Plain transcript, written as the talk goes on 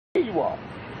you are.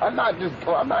 I'm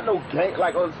not no gang,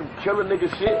 like on some killer nigga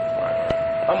shit.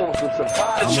 I'm on some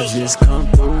surprise. I'ma just come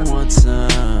through one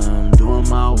time, doing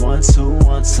my 1-2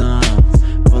 one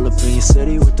time. Pull up in your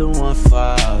city with the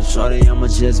 1-5. Shorty, I'ma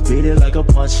just beat it like a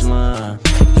punchline.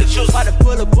 About to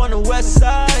pull up on the west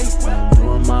side,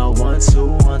 doing my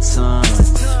 1-2 one time.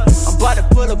 I'm about to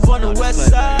pull up on the west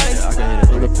side,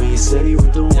 pull up in your city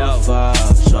with the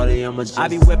 1-5. Shorty, I'ma just I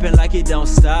be whipping like it don't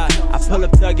stop. I pull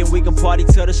up thuggin', we can party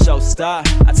till the show stop.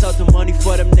 I told the money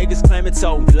for them niggas claiming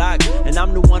toting Glock, and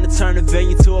I'm the one to turn the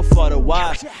venue to a photo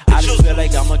watch. I just feel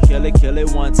like I'ma kill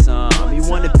it one time. He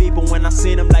wanted people when I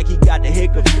seen him like he got the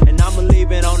hiccup, and I'ma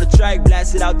leave it on the track,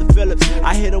 blast it out the Phillips.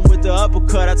 I hit him with the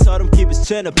uppercut, I told him keep his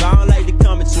chin up. I don't like to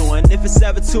come at you, and if it's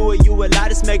ever two of you, a lot,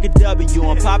 just make a W.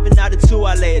 I'm popping out of two,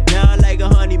 I lay it down like a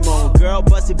honeymoon. Girl,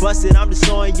 busted, I'm just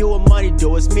showing you what money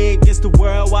do. It's me against the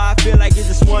world, why I feel like it's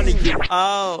just one of you.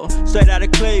 Oh, straight out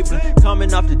of Cleveland,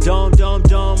 coming off the dome,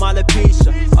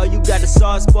 alopecia. Oh, you got the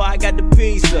sauce, boy, I got the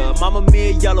pizza. Mama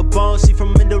Mia, yellow bone, she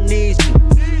from Indonesia.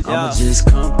 I'ma just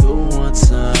come through one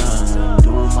time,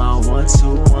 doing my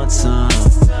 1-2 one time.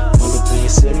 Pull up in your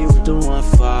city with the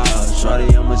 1-5.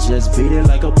 Shorty, I'ma just beat it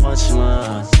like a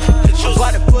punchline. I'm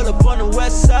about to pull up on the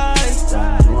west side,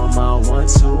 doing my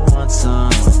 1-2 one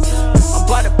time. I'm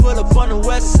about to pull up on the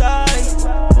west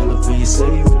side, pull up in your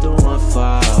city with the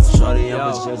 1-5. Shorty,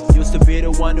 I'ma just used to be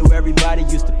the one who everybody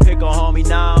used to pick on, homie.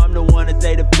 Now I'm the one that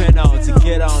they depend on to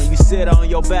get on. You sit on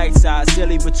your backside,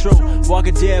 silly but true. Walk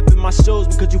a day up in my shoes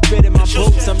because you fit in my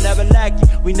boots. I'm never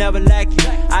lacking, we never lacking.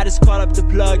 I just call up the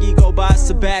plug, he go by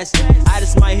Sebastian. I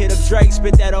just might hit up Drake,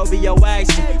 spit that over your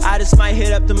accent. I just might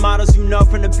hit up the models you know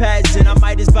from the pageant. I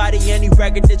might just body any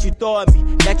record that you throw at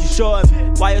me, that you showed me.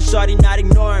 Why your shorty not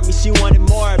ignoring me? She wanted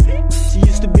more of me. She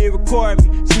used to be recording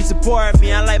me, she supported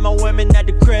me. I like my women at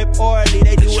the crib orally,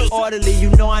 they do it orderly. You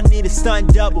know I need a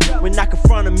stunt double. When I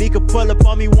confront them, he could pull up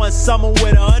on me one summer with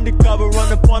an undercover.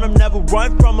 Run up on them, never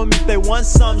run from them. If they want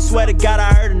something, swear to God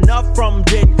I heard enough from them,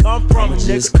 didn't come from them.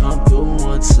 Just come through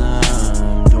one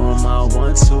time, doing my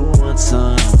 1-2 one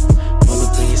time. Pull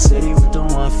up in your city with the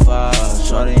 1-5.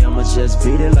 Shorty, I'ma just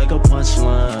beat it like a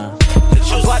punchline.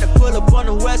 I'm about to pull up on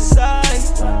the west side,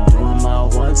 doing my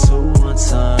 1-2 one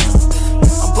time.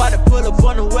 I'm about to pull up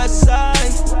on the west side,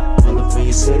 pull up in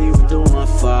your city with the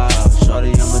 1-5.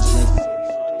 Shorty, I'ma just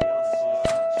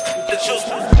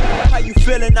how you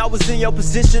feeling? I was in your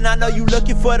position. I know you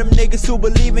looking for them niggas who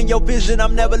believe in your vision.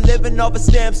 I'm never living off a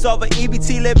stamp, off a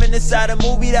EBT, living inside a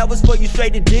movie that was for you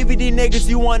straight to DVD niggas.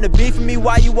 You wanna beef with me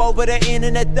while you over the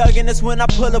internet thugging. That's when I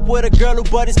pull up with a girl who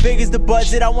butt as big as the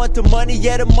budget. I want the money,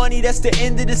 yeah the money, that's the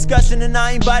end of discussion. And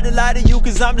I ain't about to lie to you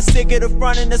cause I'm the sick of the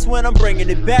front. And that's when I'm bringing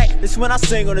it back. That's when I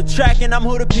sing on the track and I'm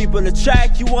who the people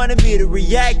attract. You wanted me to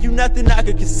react, you nothing I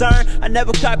could concern. I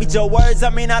never copied your words, I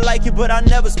mean I like it but I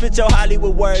never spit your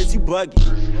Hollywood words. You bugging.